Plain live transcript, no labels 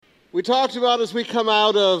We talked about as we come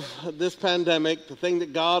out of this pandemic, the thing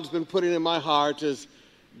that God's been putting in my heart is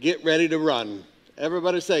get ready to run.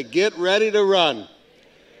 Everybody say, get ready to run.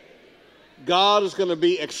 God is going to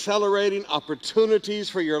be accelerating opportunities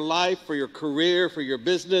for your life, for your career, for your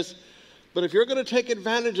business. But if you're going to take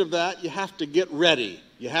advantage of that, you have to get ready.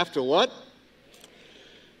 You have to what?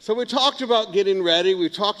 So we talked about getting ready. We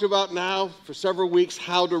talked about now for several weeks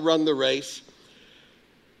how to run the race.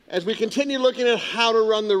 As we continue looking at how to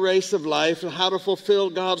run the race of life and how to fulfill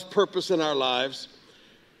God's purpose in our lives,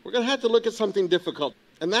 we're going to have to look at something difficult.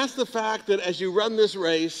 And that's the fact that as you run this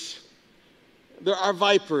race, there are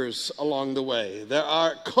vipers along the way. There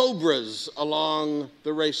are cobras along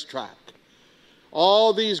the racetrack.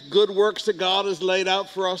 All these good works that God has laid out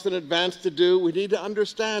for us in advance to do, we need to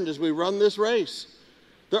understand as we run this race.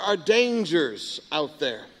 There are dangers out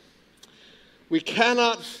there. We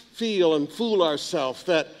cannot feel and fool ourselves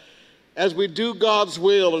that as we do God's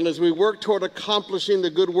will and as we work toward accomplishing the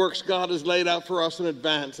good works God has laid out for us in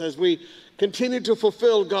advance, as we continue to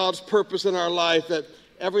fulfill God's purpose in our life, that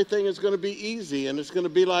everything is going to be easy and it's going to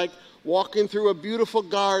be like walking through a beautiful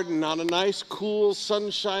garden on a nice, cool,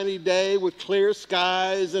 sunshiny day with clear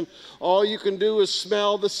skies, and all you can do is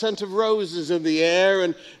smell the scent of roses in the air,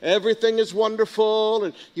 and everything is wonderful,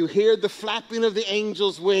 and you hear the flapping of the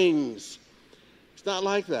angel's wings. It's not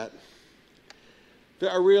like that. There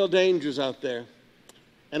are real dangers out there.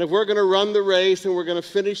 And if we're going to run the race and we're going to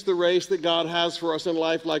finish the race that God has for us in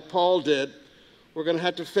life like Paul did, we're going to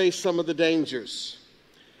have to face some of the dangers.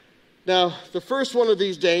 Now, the first one of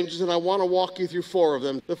these dangers, and I want to walk you through four of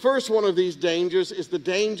them. The first one of these dangers is the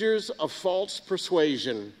dangers of false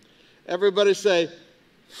persuasion. Everybody say,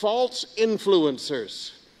 false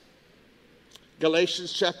influencers.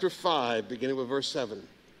 Galatians chapter 5, beginning with verse 7.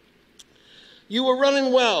 You were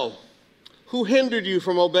running well. Who hindered you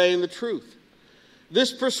from obeying the truth?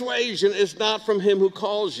 This persuasion is not from him who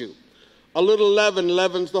calls you. A little leaven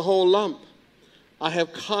leavens the whole lump. I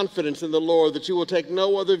have confidence in the Lord that you will take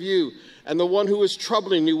no other view, and the one who is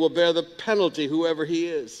troubling you will bear the penalty, whoever he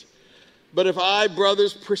is. But if I,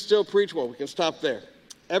 brothers, still preach, well, we can stop there.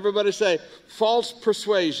 Everybody say, false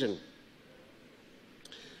persuasion.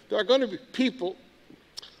 There are going to be people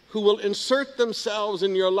who will insert themselves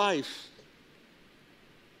in your life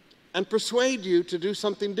and persuade you to do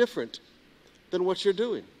something different than what you're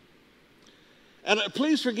doing. And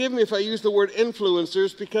please forgive me if I use the word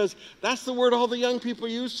influencers, because that's the word all the young people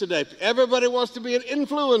use today. Everybody wants to be an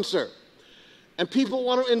influencer. And people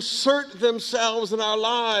want to insert themselves in our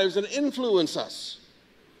lives and influence us.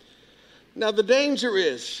 Now the danger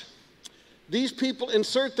is, these people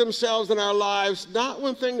insert themselves in our lives not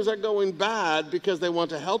when things are going bad because they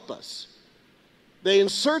want to help us. They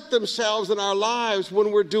insert themselves in our lives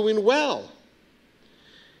when we're doing well.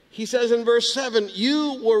 He says in verse 7,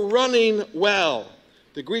 you were running well.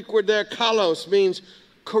 The Greek word there, kalos, means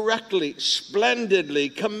correctly, splendidly,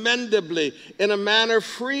 commendably, in a manner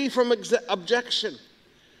free from objection.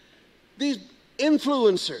 These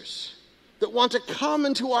influencers that want to come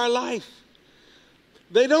into our life,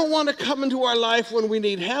 they don't want to come into our life when we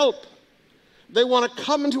need help. They want to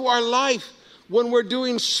come into our life when we're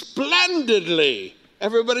doing splendidly.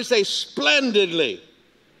 Everybody say splendidly.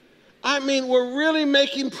 I mean, we're really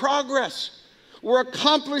making progress. We're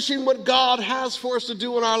accomplishing what God has for us to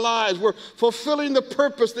do in our lives. We're fulfilling the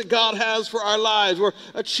purpose that God has for our lives. We're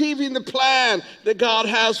achieving the plan that God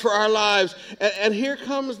has for our lives. And here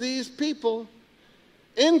comes these people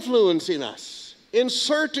influencing us,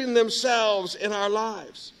 inserting themselves in our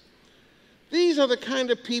lives. These are the kind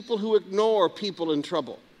of people who ignore people in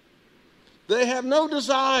trouble. They have no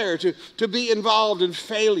desire to be involved in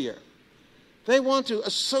failure. They want to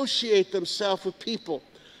associate themselves with people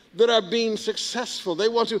that are being successful. They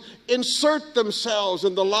want to insert themselves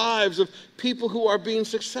in the lives of people who are being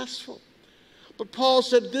successful. But Paul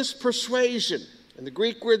said this persuasion, and the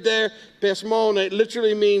Greek word there, pesmone,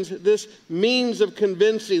 literally means this means of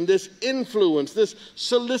convincing, this influence, this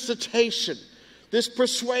solicitation. This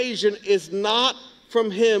persuasion is not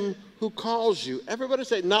from him who calls you. Everybody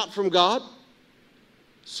say, not from God.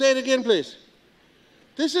 Say it again, please.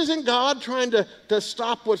 This isn't God trying to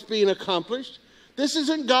stop what's being accomplished. This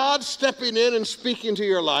isn't God stepping in and speaking to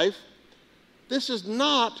your life. This is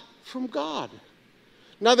not from God.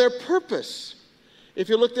 Now their purpose, if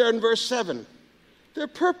you look there in verse 7, their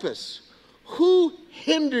purpose. Who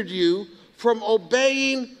hindered you from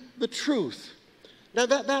obeying the truth? Now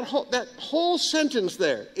that whole sentence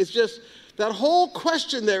there is just, that whole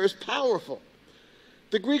question there is powerful.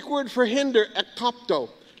 The Greek word for hinder, ektopto,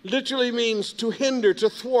 literally means to hinder, to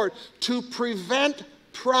thwart, to prevent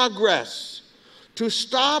progress, to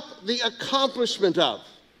stop the accomplishment of.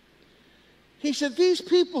 He said, these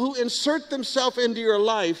people who insert themselves into your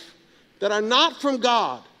life that are not from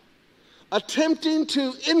God, attempting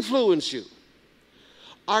to influence you,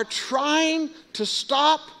 are trying to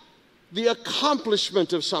stop the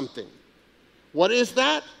accomplishment of something. What is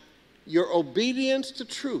that? Your obedience to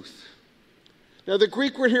truth. Now, the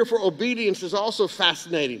Greek word here for obedience is also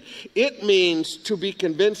fascinating. It means to be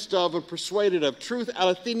convinced of and persuaded of. Truth,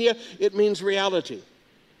 aletheia, it means reality.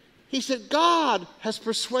 He said, God has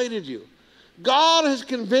persuaded you. God has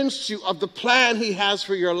convinced you of the plan he has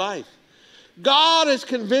for your life. God has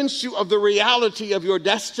convinced you of the reality of your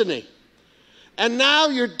destiny. And now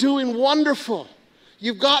you're doing wonderful.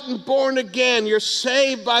 You've gotten born again. You're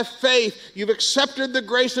saved by faith. You've accepted the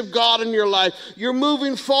grace of God in your life. You're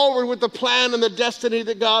moving forward with the plan and the destiny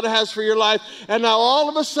that God has for your life. And now all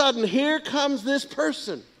of a sudden, here comes this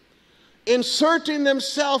person inserting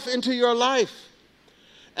themselves into your life.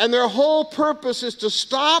 And their whole purpose is to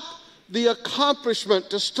stop the accomplishment,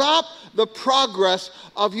 to stop the progress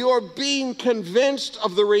of your being convinced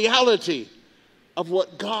of the reality of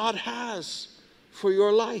what God has for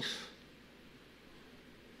your life.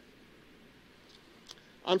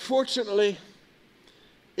 Unfortunately,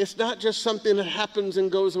 it's not just something that happens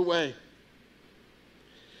and goes away.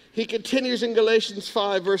 He continues in Galatians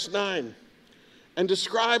 5, verse 9, and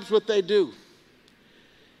describes what they do.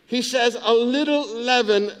 He says, a little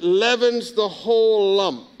leaven leavens the whole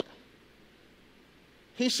lump.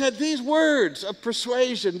 He said these words of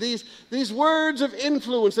persuasion, these words of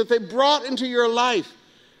influence that they brought into your life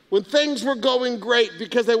when things were going great,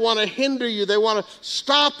 because they want to hinder you, they want to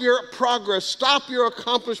stop your progress, stop your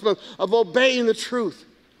accomplishment of obeying the truth.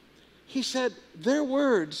 He said their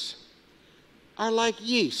words are like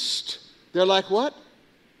yeast. They're like what?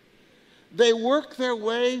 They work their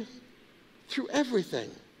way through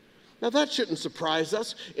everything. Now that shouldn't surprise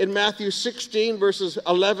us. In Matthew 16, verses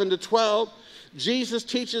 11 to 12, Jesus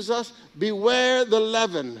teaches us, beware the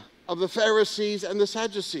leaven of the Pharisees and the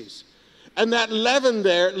Sadducees. And that leaven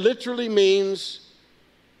there literally means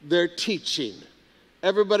their teaching.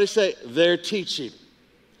 Everybody say, their teaching.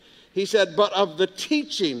 He said, but of the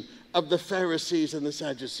teaching of the Pharisees and the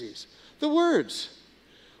Sadducees. The words.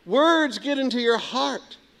 Words get into your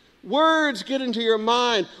heart. Words get into your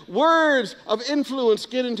mind. Words of influence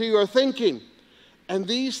get into your thinking. And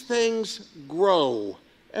these things grow.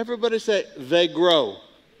 Everybody say, they grow.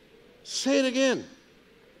 Say it again.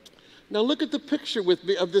 Now look at the picture with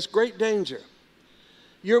me of this great danger.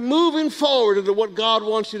 You're moving forward into what God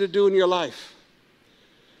wants you to do in your life.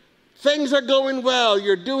 Things are going well.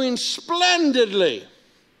 You're doing splendidly.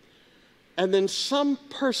 And then some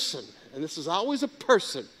person, and this is always a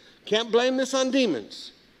person, can't blame this on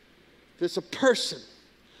demons. There's a person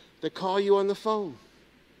that call you on the phone.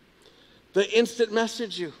 They instant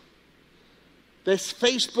message you. They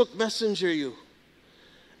Facebook Messenger you.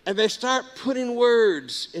 And they start putting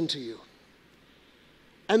words into you.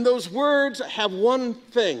 And those words have one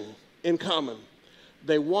thing in common.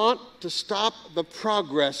 They want to stop the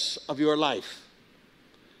progress of your life.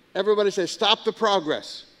 Everybody say, stop the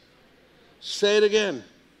progress. Say it again.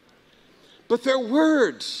 But they're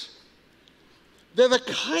words. They're the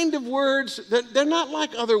kind of words that they're not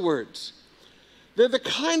like other words. They're the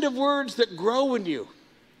kind of words that grow in you.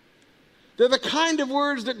 They're the kind of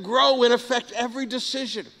words that grow and affect every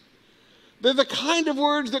decision. They're the kind of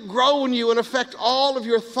words that grow in you and affect all of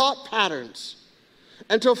your thought patterns.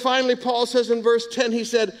 Until finally Paul says in verse 10, he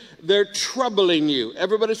said, they're troubling you.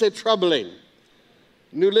 Everybody say troubling.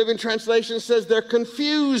 New Living Translation says they're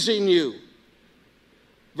confusing you.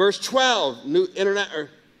 Verse 12, New Internet or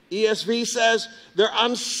ESV says they're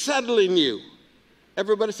unsettling you.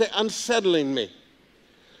 Everybody say unsettling me.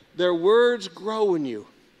 Their words grow in you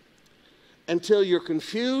until you're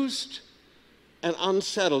confused and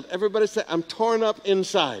unsettled. Everybody say, I'm torn up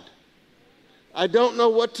inside. I don't know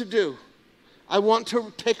what to do. I want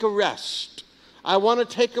to take a rest. I want to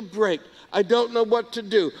take a break. I don't know what to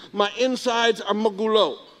do. My insides are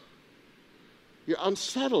magulo. You're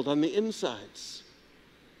unsettled on the insides.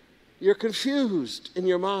 You're confused in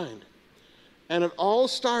your mind. And it all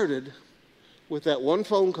started with that one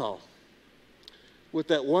phone call, with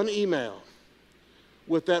that one email,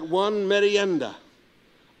 with that one merienda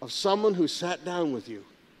of someone who sat down with you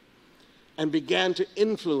and began to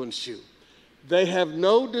influence you. They have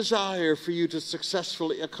no desire for you to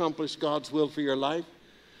successfully accomplish God's will for your life.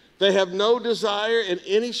 They have no desire in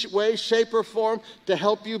any way, shape, or form to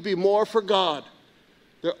help you be more for God.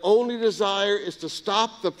 Their only desire is to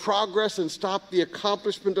stop the progress and stop the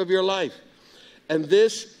accomplishment of your life. And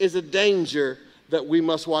this is a danger that we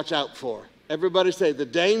must watch out for. Everybody say, the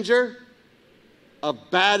danger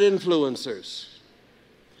of bad influencers.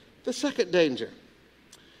 The second danger,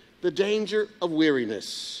 the danger of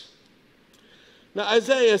weariness. Now,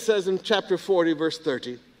 Isaiah says in chapter 40, verse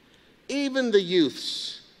 30, even the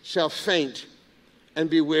youths shall faint and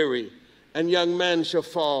be weary, and young men shall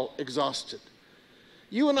fall exhausted.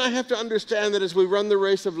 You and I have to understand that as we run the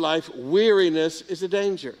race of life, weariness is a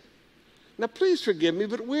danger. Now, please forgive me,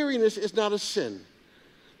 but weariness is not a sin.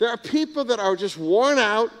 There are people that are just worn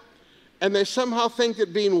out, and they somehow think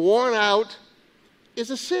that being worn out is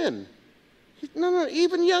a sin. No,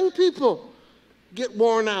 even young people get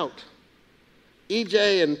worn out.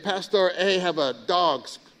 EJ and Pastor A have a dog.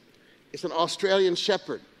 It's an Australian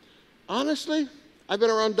Shepherd. Honestly, I've been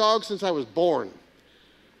around dogs since I was born.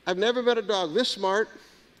 I've never met a dog this smart.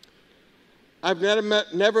 I've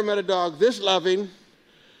never met a dog this loving.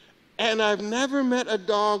 And I've never met a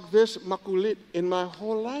dog this makulit in my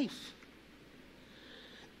whole life.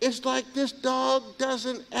 It's like this dog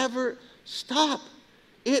doesn't ever stop.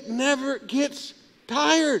 It never gets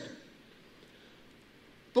tired.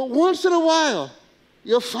 But once in a while,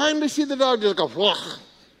 you'll finally see the dog just go, whoa,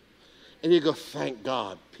 and you go, thank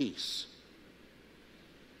God, peace.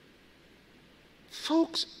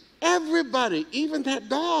 Folks, everybody, even that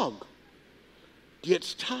dog,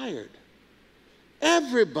 gets tired.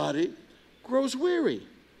 Everybody grows weary.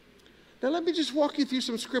 Now let me just walk you through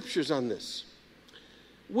some scriptures on this.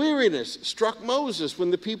 Weariness struck Moses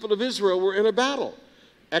when the people of Israel were in a battle.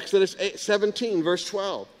 Exodus 17, verse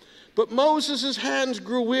 12. But Moses' hands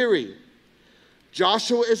grew weary.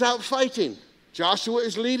 Joshua is out fighting. Joshua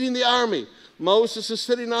is leading the army. Moses is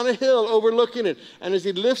sitting on a hill overlooking it. And as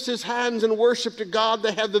he lifts his hands in worship to God,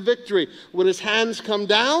 they have the victory. When his hands come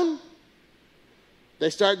down, they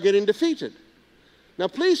start getting defeated. Now,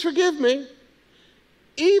 please forgive me.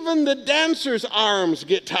 Even the dancers' arms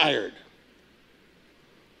get tired.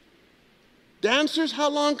 Dancers, how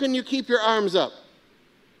long can you keep your arms up?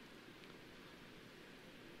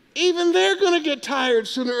 Even they're going to get tired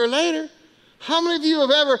sooner or later. How many of you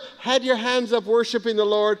have ever had your hands up worshiping the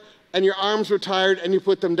Lord and your arms were tired and you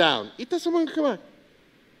put them down? Come on.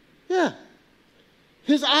 Yeah.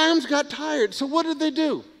 His arms got tired. So what did they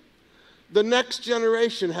do? The next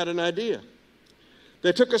generation had an idea.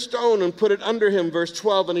 They took a stone and put it under him, verse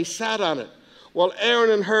 12, and he sat on it, while Aaron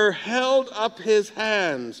and Hur held up his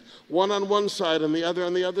hands, one on one side and the other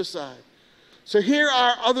on the other side. So here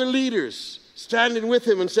are other leaders standing with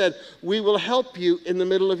him and said, we will help you in the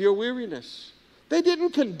middle of your weariness. They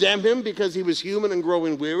didn't condemn him because he was human and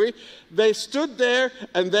growing weary. They stood there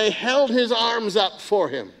and they held his arms up for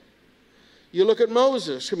him. You look at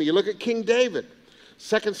Moses, you look at King David,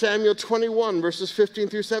 2 Samuel 21, verses 15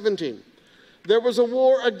 through 17. There was a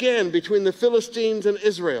war again between the Philistines and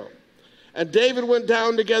Israel. And David went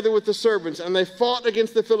down together with the servants, and they fought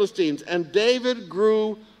against the Philistines, and David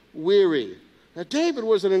grew weary. Now, David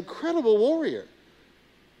was an incredible warrior.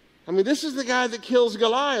 I mean, this is the guy that kills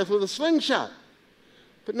Goliath with a slingshot.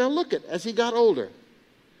 But now look at, as he got older.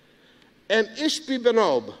 And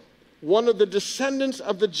Ishbi-Benob, one of the descendants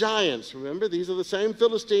of the giants, remember, these are the same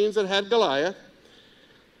Philistines that had Goliath,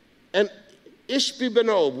 and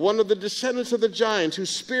Ishbi-Benob, one of the descendants of the giants, whose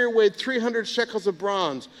spear weighed 300 shekels of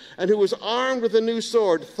bronze, and who was armed with a new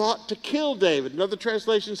sword, thought to kill David. Another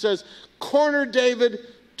translation says, cornered David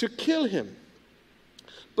to kill him.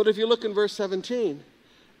 But if you look in verse 17,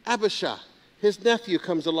 Abishai, his nephew,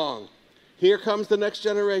 comes along. Here comes the next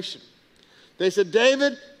generation. They said,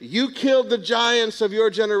 David, you killed the giants of your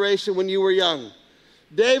generation when you were young.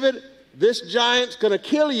 David, this giant's going to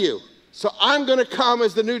kill you. So I'm going to come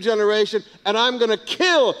as the new generation, and I'm going to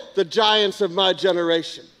kill the giants of my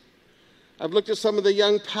generation. I've looked at some of the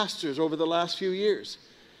young pastors over the last few years,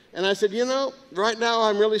 and I said, right now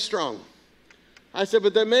I'm really strong. I said,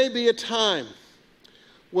 but there may be a time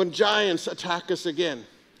when giants attack us again.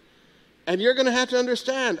 And you're going to have to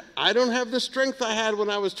understand, I don't have the strength I had when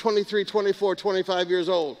I was 23, 24, 25 years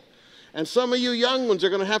old. And some of you young ones are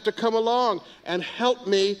going to have to come along and help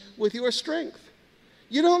me with your strength.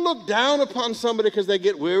 You don't look down upon somebody because they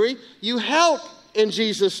get weary. You help in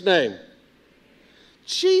Jesus' name.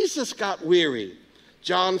 Jesus got weary.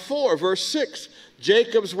 John 4, verse 6,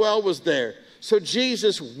 Jacob's well was there. So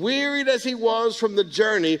Jesus, wearied as he was from the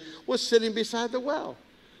journey, was sitting beside the well.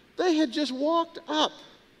 They had just walked up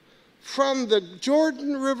from the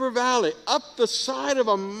Jordan River Valley, up the side of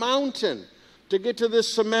a mountain to get to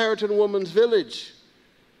this Samaritan woman's village.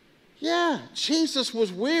 Yeah, Jesus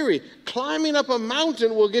was weary. Climbing up a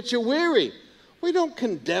mountain will get you weary. We don't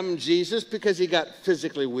condemn Jesus because he got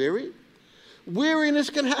physically weary. Weariness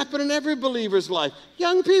can happen in every believer's life.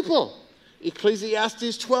 Young people,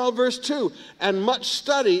 Ecclesiastes 12, verse 2, and much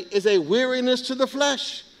study is a weariness to the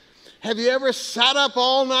flesh. Have you ever sat up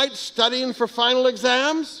all night studying for final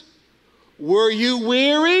exams? Were you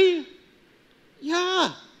weary?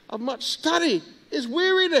 Yeah, much study is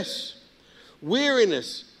weariness.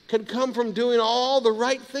 Weariness can come from doing all the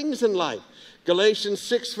right things in life. Galatians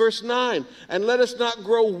 6, verse 9, and let us not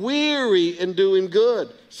grow weary in doing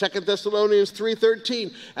good. 2 Thessalonians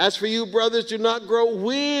 3:13, as for you, brothers, do not grow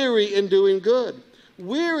weary in doing good.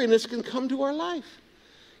 Weariness can come to our life.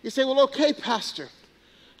 You say, well, okay, Pastor,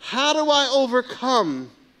 how do I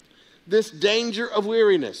overcome this danger of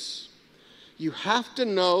weariness? You have to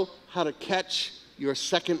know how to catch your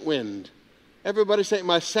second wind. Everybody say,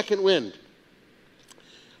 my second wind.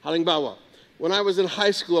 Halimbawa. When I was in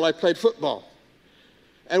high school, I played football.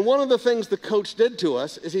 And one of the things the coach did to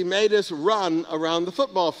us is he made us run around the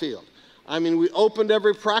football field. I mean, we opened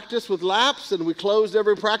every practice with laps, and we closed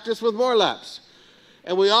every practice with more laps.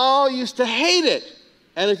 And we all used to hate it.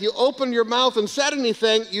 And if you opened your mouth and said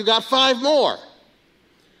anything, you got 5 more.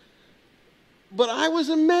 But I was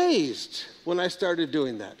amazed when I started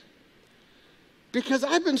doing that. Because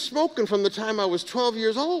I've been smoking from the time I was 12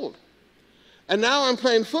 years old. And now I'm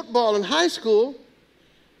playing football in high school.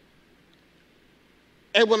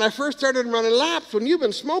 And when I first started running laps, when you've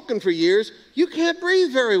been smoking for years, you can't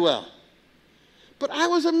breathe very well. But I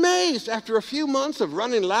was amazed after a few months of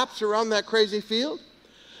running laps around that crazy field.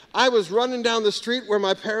 I was running down the street where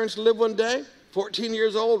my parents lived one day, 14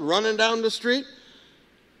 years old, running down the street.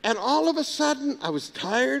 And all of a sudden, I was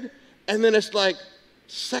tired. And then it's like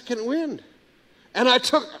second wind. And I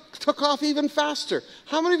took off even faster.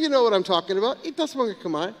 How many of you know what I'm talking about?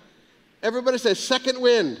 Everybody say second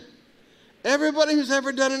wind. Everybody who's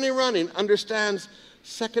ever done any running understands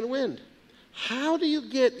second wind. How do you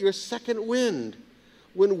get your second wind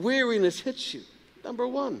when weariness hits you? Number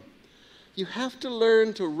 1, you have to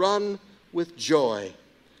learn to run with joy.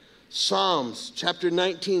 Psalms chapter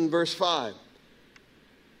 19, verse 5.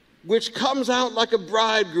 Which comes out like a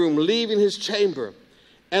bridegroom leaving his chamber,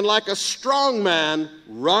 and like a strong man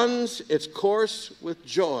runs its course with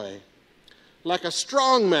joy. Like a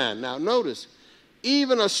strong man. Now notice,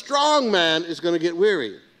 even a strong man is going to get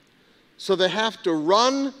weary. So they have to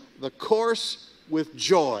run the course with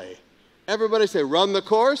joy. Everybody say, run the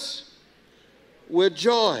course with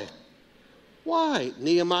joy. Why?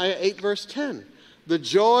 Nehemiah 8, verse 10. The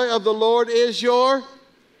joy of the Lord is your...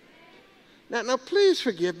 Now please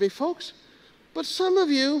forgive me, folks, but some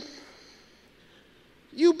of you,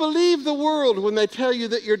 you believe the world when they tell you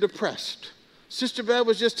that you're depressed. Sister Bev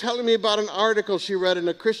was just telling me about an article she read in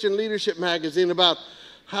a Christian leadership magazine about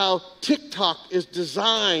how TikTok is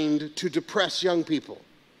designed to depress young people,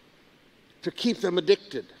 to keep them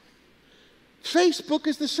addicted. Facebook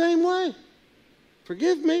is the same way.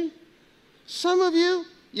 Forgive me. Some of you,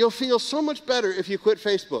 you'll feel so much better if you quit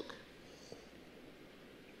Facebook.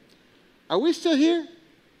 Are we still here?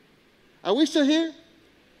 Are we still here?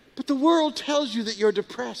 But the world tells you that you're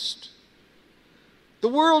depressed. The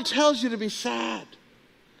world tells you to be sad.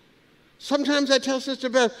 Sometimes I tell Sister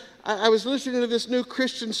Beth, I was listening to this new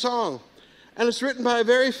Christian song, and it's written by a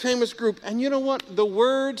very famous group. And you know what? The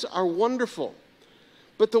words are wonderful,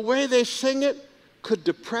 but the way they sing it could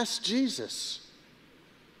depress Jesus.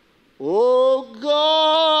 Oh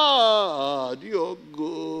God, you're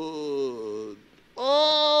good.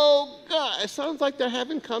 Oh God. It sounds like they're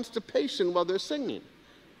having constipation while they're singing.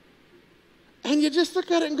 And you just look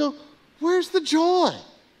at it and go, where's the joy?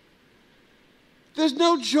 There's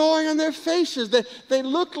no joy on their faces. They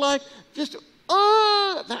look like just,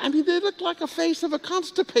 they look like a face of a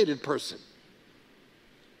constipated person.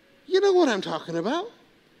 You know what I'm talking about.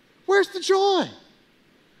 Where's the joy?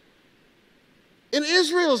 In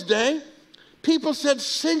Israel's day, people said,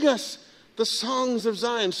 sing us the songs of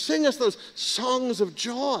Zion. Sing us those songs of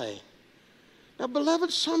joy. Now,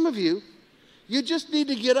 beloved, some of you, you just need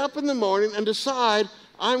to get up in the morning and decide,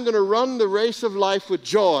 I'm going to run the race of life with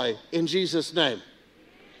joy in Jesus' name.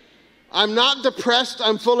 I'm not depressed,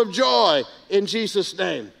 I'm full of joy in Jesus'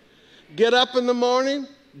 name. Get up in the morning,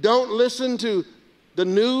 don't listen to the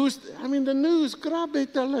news. The news, grabe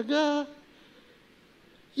talaga.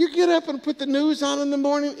 You get up and put the news on in the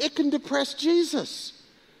morning, it can depress Jesus.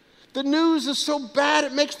 The news is so bad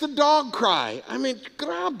it makes the dog cry.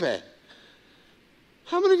 Grabe.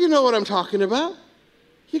 How many of you know what I'm talking about?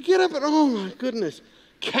 You get up and, oh my goodness,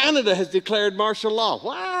 Canada has declared martial law.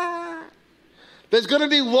 Wah! There's going to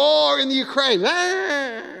be war in the Ukraine.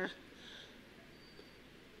 Ah!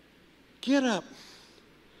 Get up.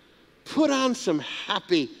 Put on some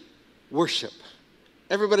happy worship.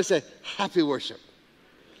 Everybody say, happy worship.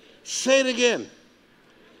 Say it again.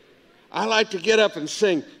 I like to get up and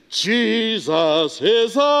sing, Jesus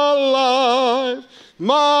is alive.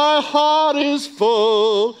 My heart is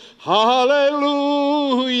full. Hallelujah.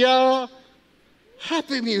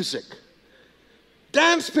 Happy music.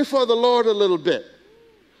 Dance before the Lord a little bit.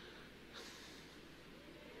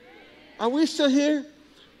 Are we still here?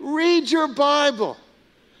 Read your Bible.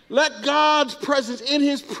 Let God's presence, in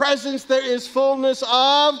his presence there is fullness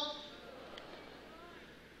of.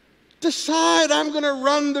 Decide, I'm going to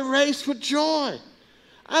run the race with joy.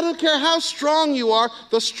 I don't care how strong you are,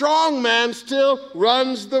 the strong man still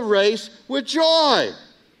runs the race with joy.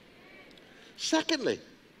 Secondly,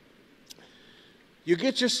 you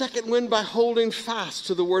get your second win by holding fast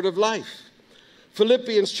to the word of life.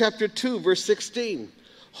 Philippians chapter 2, verse 16.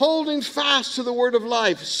 Holding fast to the word of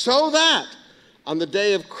life, so that on the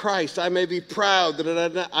day of Christ I may be proud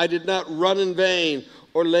that I did not run in vain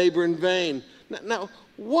or labor in vain. Now,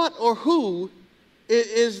 what or who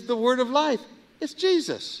is the word of life? It's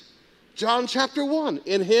Jesus. John chapter 1.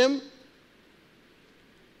 In him,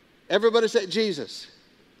 everybody say Jesus.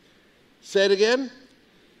 Say it again.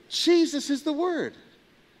 Jesus is the word.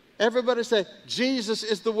 Everybody say, Jesus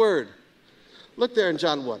is the word. Look there in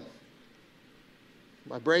John 1.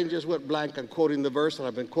 My brain just went blank on quoting the verse, and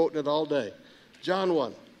I've been quoting it all day. John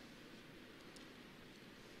 1.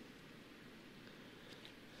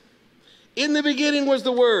 In the beginning was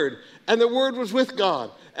the Word, and the Word was with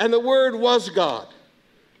God, and the Word was God.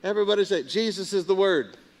 Everybody say, Jesus is the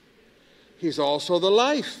Word. He's also the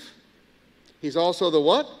life. He's also the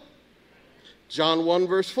what? John 1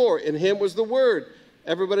 verse 4. In him was the Word.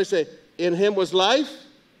 Everybody say, in him was life,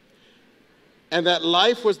 and that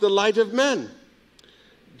life was the light of men.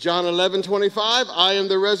 John 11:25, I am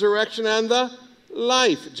the resurrection and the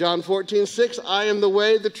life. John 14:6, I am the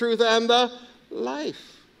way, the truth, and the life.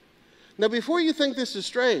 Now, before you think this is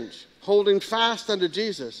strange, holding fast unto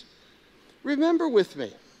Jesus, remember with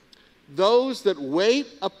me, those that wait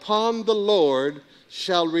upon the Lord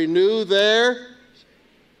shall renew their,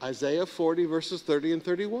 Isaiah 40, verses 30 and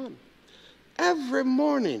 31. Every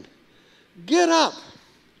morning, get up,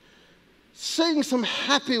 sing some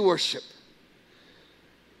happy worship,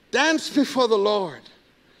 dance before the Lord,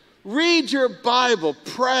 read your Bible,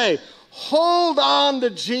 pray, hold on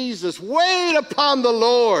to Jesus, wait upon the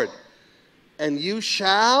Lord, and you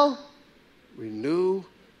shall renew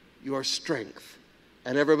your strength.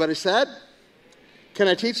 And everybody said, can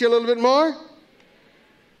I teach you a little bit more?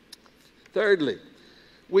 Thirdly,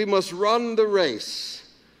 we must run the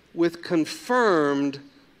race with confirmed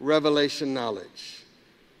revelation knowledge.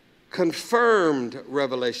 Confirmed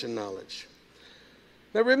revelation knowledge.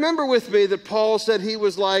 Now remember with me that Paul said he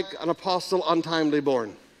was like an apostle untimely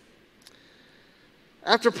born.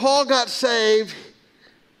 After Paul got saved,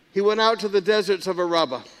 he went out to the deserts of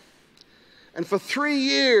Arabah. And for 3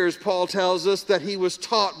 years, Paul tells us that he was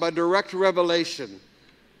taught by direct revelation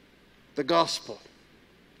the gospel.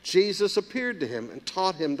 Jesus appeared to him and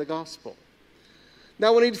taught him the gospel.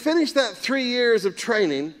 Now, when he'd finished that 3 years of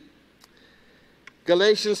training,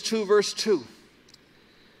 Galatians 2, verse 2,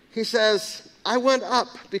 he says, I went up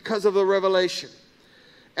because of the revelation,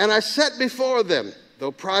 and I set before them,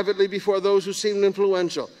 though privately before those who seemed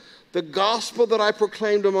influential, the gospel that I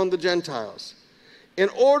proclaimed among the Gentiles, in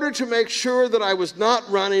order to make sure that I was not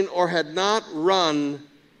running or had not run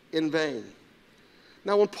in vain.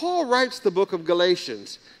 Now, when Paul writes the book of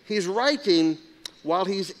Galatians, he's writing while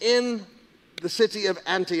he's in the city of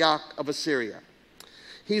Antioch of Assyria.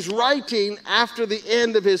 He's writing after the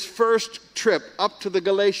end of his first trip up to the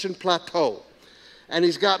Galatian plateau. And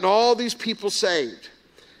he's gotten all these people saved.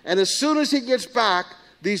 And as soon as he gets back,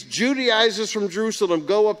 these Judaizers from Jerusalem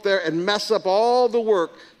go up there and mess up all the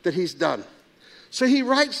work that he's done. So he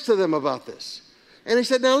writes to them about this. And he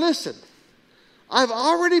said, now listen, I've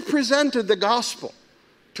already presented the gospel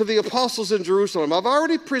to the apostles in Jerusalem. I've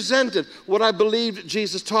already presented what I believed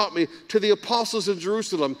Jesus taught me to the apostles in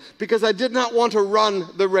Jerusalem because I did not want to run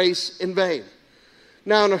the race in vain.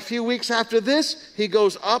 Now, in a few weeks after this, he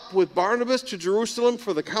goes up with Barnabas to Jerusalem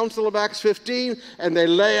for the Council of Acts 15, and they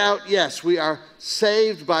lay out, yes, we are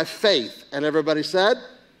saved by faith. And everybody said?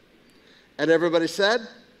 And everybody said?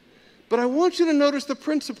 But I want you to notice the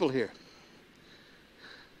principle here.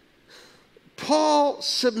 Paul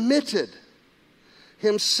submitted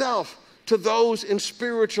himself to those in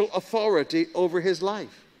spiritual authority over his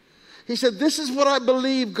life. He said, this is what I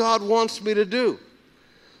believe God wants me to do.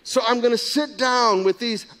 So I'm going to sit down with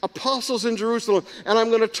these apostles in Jerusalem and I'm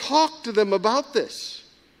going to talk to them about this.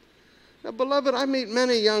 Now, beloved, I meet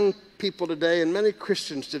many young people today and many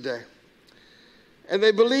Christians today. And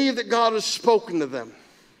they believe that God has spoken to them.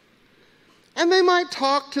 And they might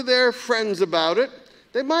talk to their friends about it.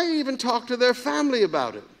 They might even talk to their family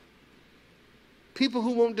about it. people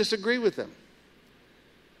who won't disagree with them.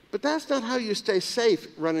 But that's not how you stay safe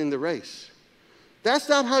running the race. That's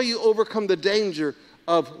not how you overcome the danger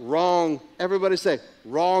of wrong, everybody say,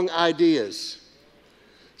 wrong ideas.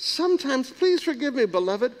 Sometimes, please forgive me,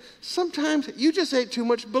 beloved, sometimes you just ate too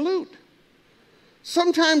much balut.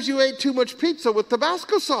 Sometimes you ate too much pizza with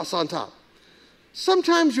Tabasco sauce on top.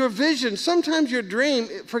 Sometimes your vision, sometimes your dream,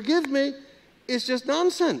 forgive me, is just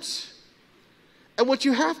nonsense. And what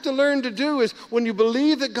you have to learn to do is when you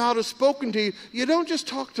believe that God has spoken to you, you don't just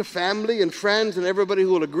talk to family and friends and everybody who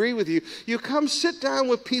will agree with you. You come sit down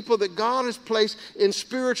with people that God has placed in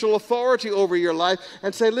spiritual authority over your life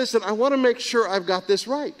and say, listen, I want to make sure I've got this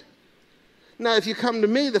right. Now, if you come to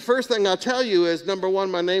me, the first thing I'll tell you is, number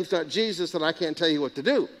one, my name's not Jesus and I can't tell you what to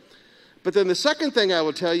do. But then the second thing I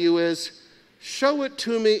will tell you is, show it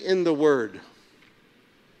to me in the Word.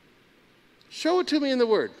 Show it to me in the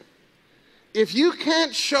Word. If you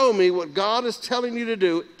can't show me what God is telling you to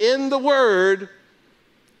do in the Word,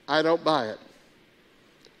 I don't buy it.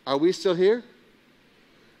 Are we still here?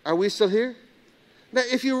 Are we still here? Now,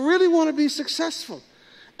 if you really want to be successful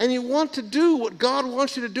and you want to do what God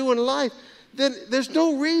wants you to do in life, then there's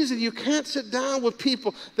no reason you can't sit down with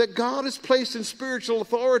people that God has placed in spiritual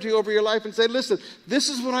authority over your life and say, listen, this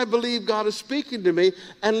is what I believe God is speaking to me,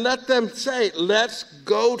 and let them say, let's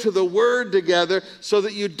go to the Word together so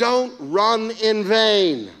that you don't run in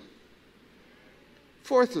vain.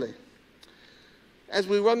 Fourthly, as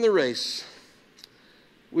we run the race,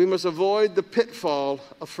 we must avoid the pitfall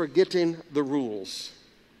of forgetting the rules.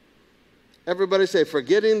 Everybody say,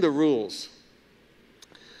 forgetting the rules.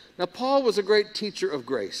 Now, Paul was a great teacher of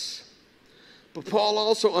grace, but Paul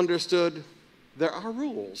also understood there are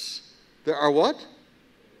rules. There are what?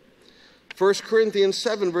 1 Corinthians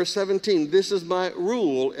 7, verse 17, this is my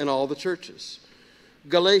rule in all the churches.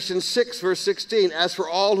 Galatians 6, verse 16, as for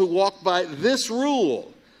all who walk by this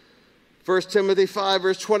rule. 1 Timothy 5,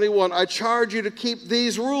 verse 21, I charge you to keep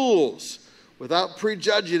these rules without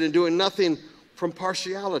prejudging and doing nothing from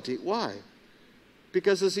partiality. Why?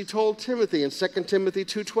 Because as he told Timothy in 2 Timothy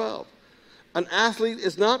 2:12, an athlete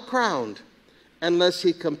is not crowned unless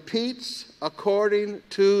he competes according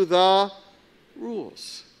to the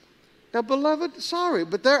rules. Now, beloved, sorry,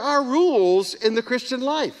 but there are rules in the Christian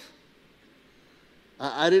life.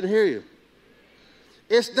 I didn't hear you.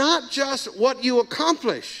 It's not just what you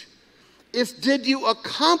accomplish. It's did you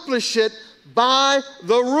accomplish it by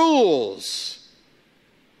the rules.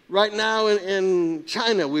 Right now in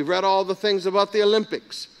China, we've read all the things about the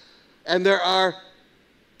Olympics. And there are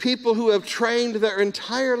people who have trained their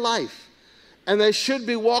entire life. And they should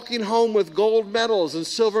be walking home with gold medals and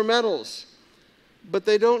silver medals. But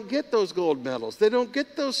they don't get those gold medals. They don't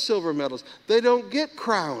get those silver medals. They don't get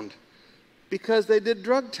crowned because they did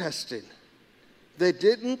drug testing. They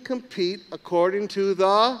didn't compete according to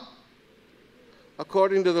the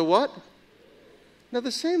what? Now,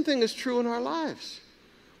 the same thing is true in our lives.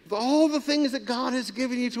 With all the things that God has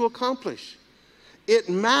given you to accomplish, it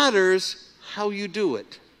matters how you do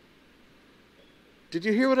it. Did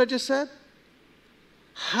you hear what I just said?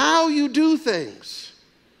 How you do things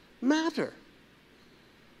matter.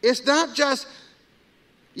 It's not just,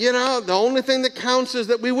 the only thing that counts is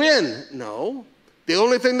that we win. No. The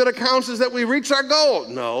only thing that counts is that we reach our goal.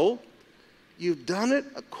 No. You've done it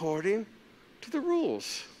according to the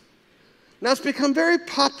rules. Now, it's become very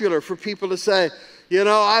popular for people to say,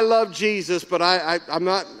 I love Jesus, but I'm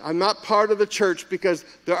not part of the church because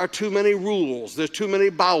there are too many rules. There's too many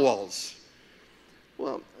bowels.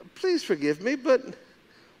 Well, please forgive me, but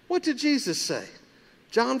what did Jesus say?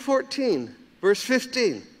 John 14, verse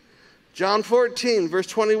 15. John 14, verse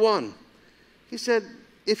 21. He said,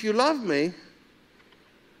 if you love me,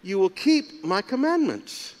 you will keep my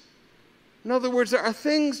commandments. In other words, there are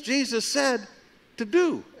things Jesus said to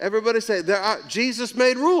do. Everybody say, Jesus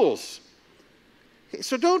made rules.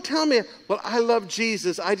 So don't tell me, well, I love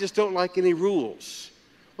Jesus, I just don't like any rules.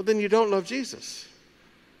 Well, then you don't love Jesus.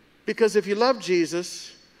 Because if you love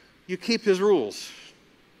Jesus, you keep his rules.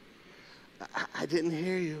 I didn't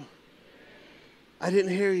hear you. I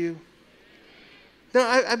didn't hear you. Now,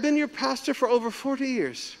 I've been your pastor for over 40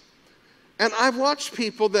 years. And I've watched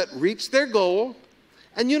people that reached their goal.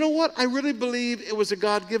 And you know what? I really believe it was a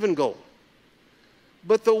God-given goal.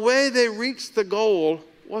 But the way they reached the goal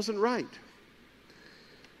wasn't right.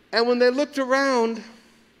 And when they looked around,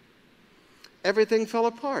 everything fell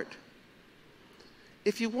apart.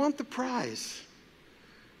 If you want the prize,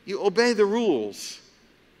 you obey the rules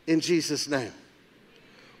in Jesus' name.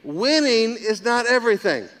 Winning is not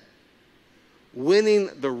everything. Winning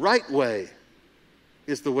the right way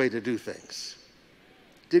is the way to do things.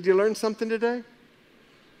 Did you learn something today?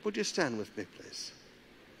 Would you stand with me, please?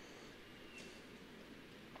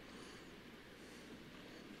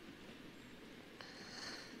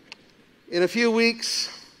 In a few weeks,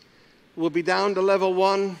 we'll be down to level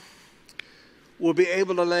 1. We'll be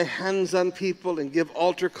able to lay hands on people and give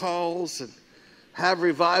altar calls and have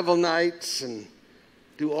revival nights and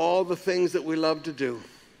do all the things that we love to do.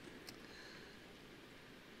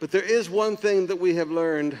 But there is one thing that we have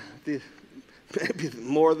learned, maybe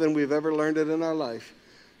more than we've ever learned it in our life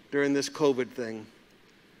during this COVID thing.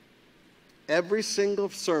 Every single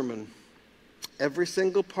sermon, every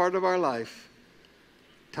single part of our life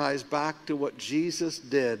ties back to what Jesus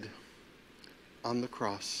did on the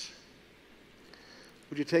cross.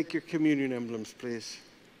 Would you take your communion emblems, please?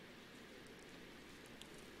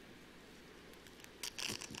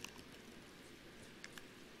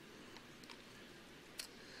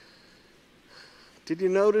 Did you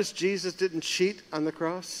notice Jesus didn't cheat on the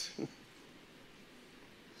cross?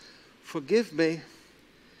 Forgive me.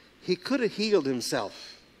 He could have healed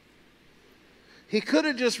himself. He could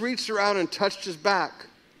have just reached around and touched his back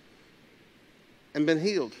and been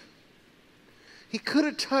healed. He could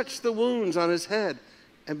have touched the wounds on his head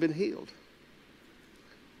and been healed.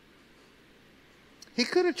 He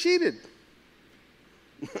could have cheated.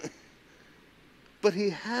 But he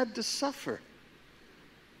had to suffer.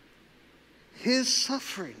 His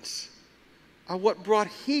sufferings are what brought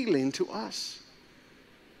healing to us.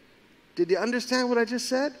 Did you understand what I just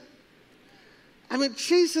said? I mean,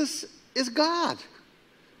 Jesus is God.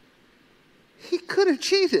 He could have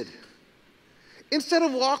cheated. Instead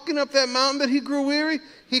of walking up that mountain that he grew weary,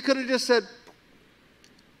 he could have just said,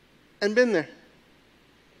 and been there.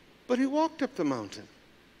 But he walked up the mountain.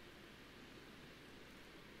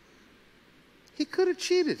 He could have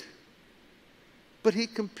cheated. But he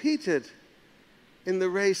competed in the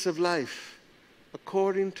race of life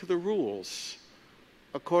according to the rules.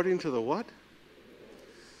 According to the what?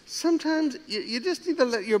 Sometimes you just need to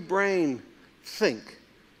let your brain think.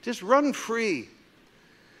 Just run free.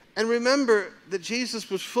 And remember that Jesus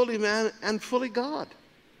was fully man and fully God.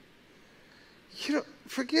 You know,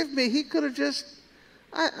 forgive me, he could have just,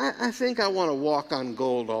 I think I want to walk on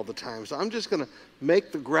gold all the time, so I'm just going to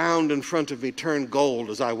make the ground in front of me turn gold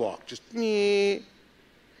as I walk. Just, you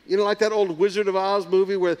know, like that old Wizard of Oz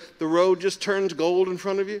movie where the road just turns gold in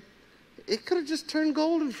front of you? It could have just turned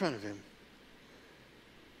gold in front of him.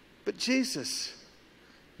 But Jesus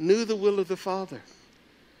knew the will of the Father.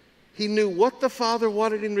 He knew what the Father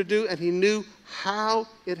wanted him to do, and he knew how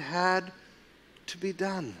it had to be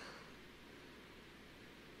done.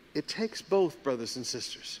 It takes both, brothers and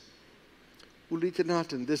sisters.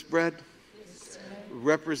 Ulitanatan, this bread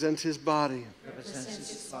represents his body,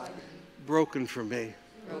 broken for me.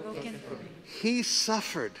 He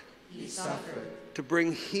suffered to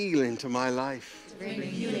bring healing to my life.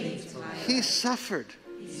 He suffered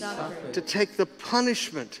to take the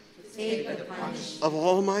punishment of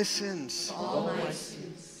all my sins.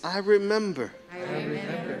 I remember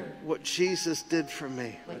what Jesus did for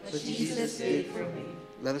me.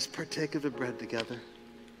 Let us partake of the bread together.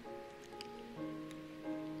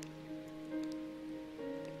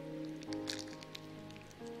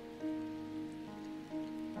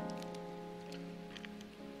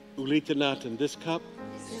 Ulitanatan, this cup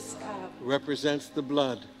represents the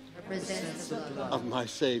blood of my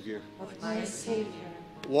Savior.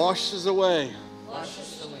 Washes away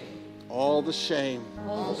all the shame,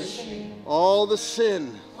 all the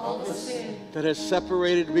sin that has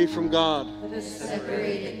separated me from God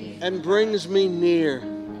and brings me near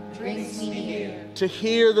to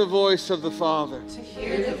hear the voice of the Father,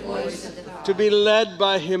 to be led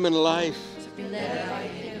by Him in life,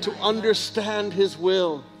 to understand His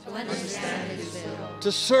will,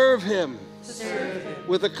 to serve Him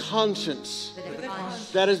with a conscience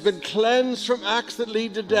that has been cleansed from acts that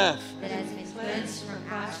lead to death.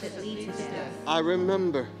 I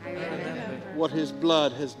remember what His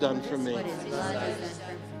blood has done for me.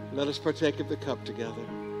 Let us partake of the cup together.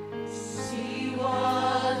 See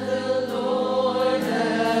what the Lord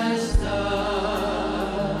has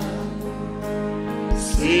done.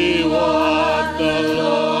 See what the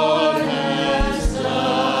Lord has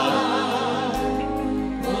done.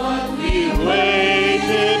 What we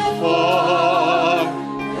waited for.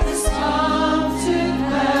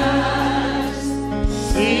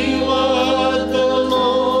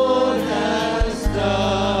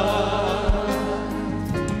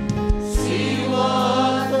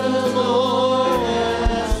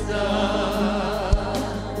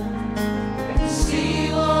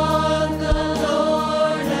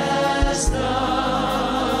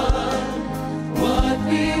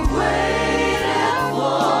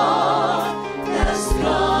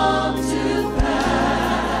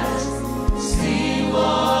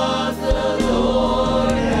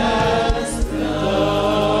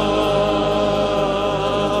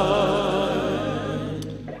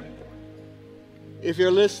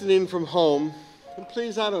 you're listening from home, and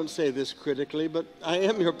please, I don't say this critically, but I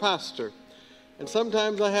am your pastor, and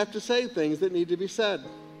sometimes I have to say things that need to be said.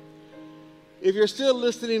 If you're still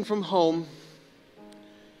listening from home,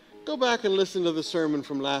 go back and listen to the sermon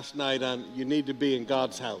from last night on you need to be in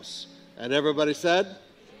God's house. And everybody said,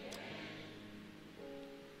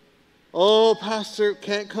 "Oh, pastor,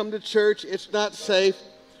 can't come to church. It's not safe."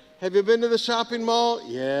 Have you been to the shopping mall?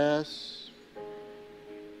 Yes.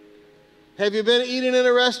 Have you been eating in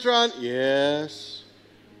a restaurant? Yes.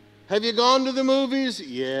 Have you gone to the movies?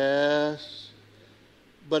 Yes.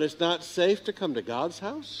 But it's not safe to come to God's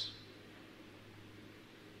house?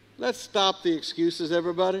 Let's stop the excuses,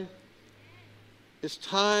 everybody. It's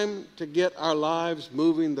time to get our lives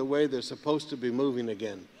moving the way they're supposed to be moving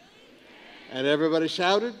again. And everybody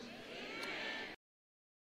shouted?